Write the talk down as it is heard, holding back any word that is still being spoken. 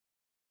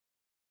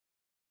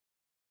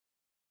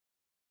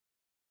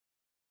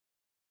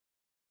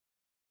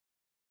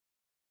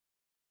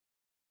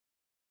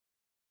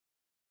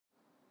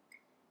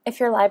If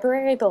your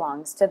library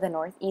belongs to the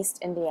Northeast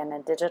Indiana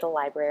Digital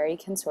Library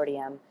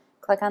Consortium,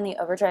 click on the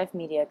Overdrive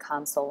Media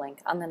Console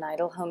link on the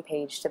NIDL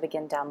homepage to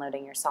begin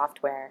downloading your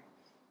software.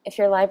 If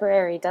your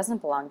library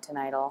doesn't belong to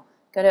NIDL,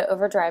 go to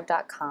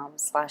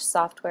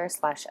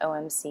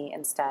overdrive.com/software/OMC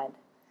instead.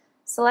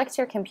 Select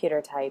your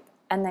computer type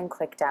and then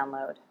click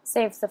Download.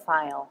 Save the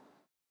file.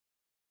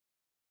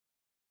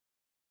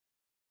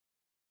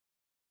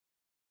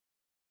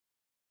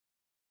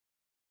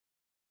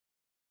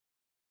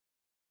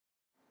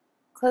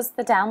 Close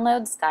the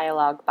Downloads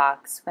dialog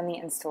box when the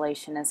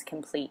installation is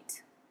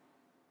complete.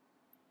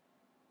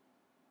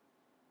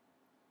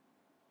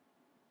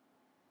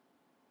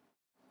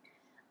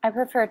 I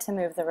prefer to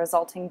move the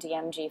resulting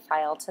DMG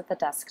file to the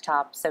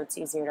desktop so it's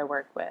easier to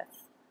work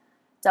with.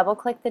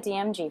 Double-click the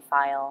DMG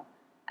file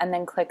and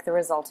then click the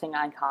resulting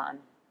icon.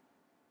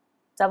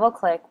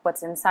 Double-click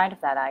what's inside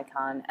of that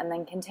icon and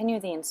then continue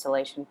the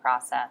installation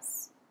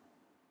process.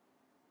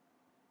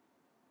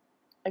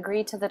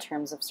 Agree to the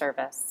terms of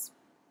service.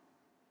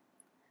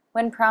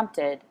 When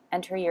prompted,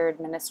 enter your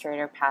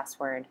administrator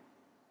password.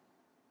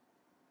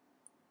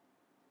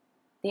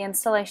 The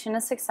installation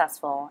is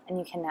successful and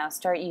you can now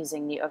start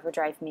using the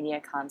Overdrive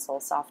Media Console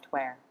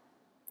software.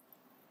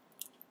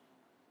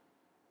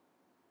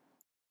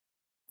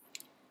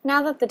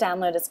 Now that the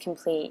download is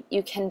complete,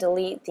 you can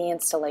delete the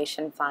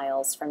installation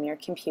files from your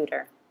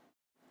computer.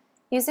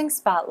 Using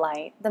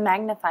Spotlight, the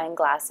magnifying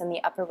glass in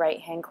the upper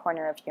right-hand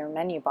corner of your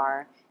menu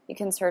bar, you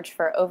can search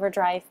for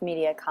Overdrive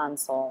Media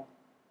Console.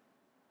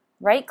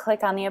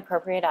 Right-click on the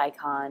appropriate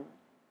icon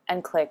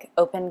and click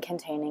Open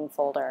Containing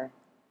Folder.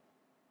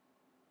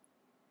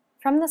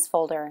 From this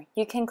folder,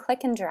 you can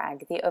click and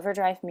drag the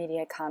Overdrive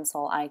Media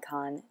Console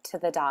icon to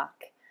the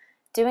dock.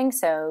 Doing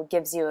so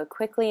gives you a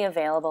quickly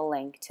available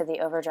link to the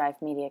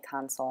Overdrive Media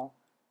Console.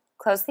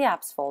 Close the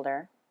Apps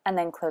folder and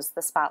then close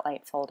the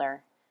Spotlight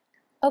folder.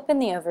 Open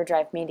the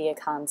Overdrive Media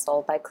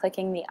Console by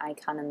clicking the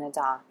icon in the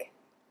dock.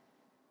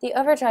 The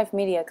Overdrive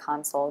Media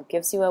Console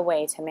gives you a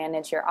way to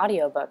manage your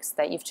audiobooks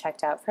that you've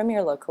checked out from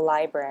your local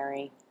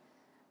library.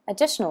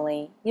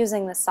 Additionally,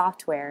 using the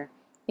software,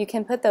 you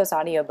can put those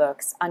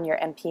audiobooks on your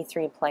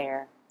MP3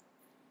 player.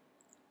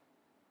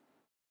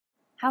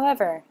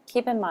 However,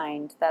 keep in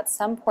mind that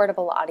some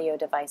portable audio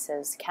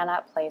devices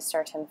cannot play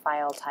certain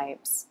file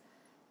types.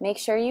 Make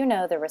sure you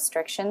know the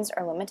restrictions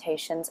or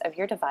limitations of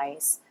your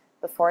device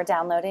before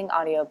downloading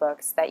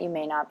audiobooks that you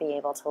may not be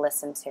able to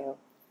listen to.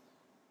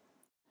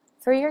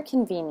 For your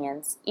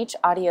convenience, each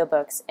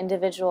audiobook's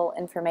individual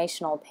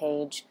informational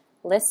page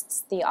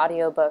lists the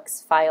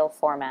audiobook's file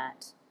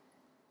format.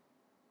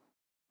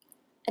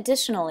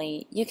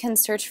 Additionally, you can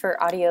search for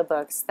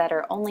audiobooks that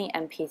are only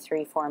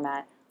MP3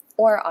 format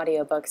or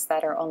audiobooks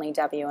that are only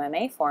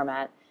WMA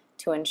format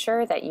to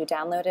ensure that you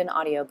download an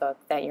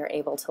audiobook that you're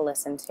able to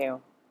listen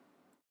to.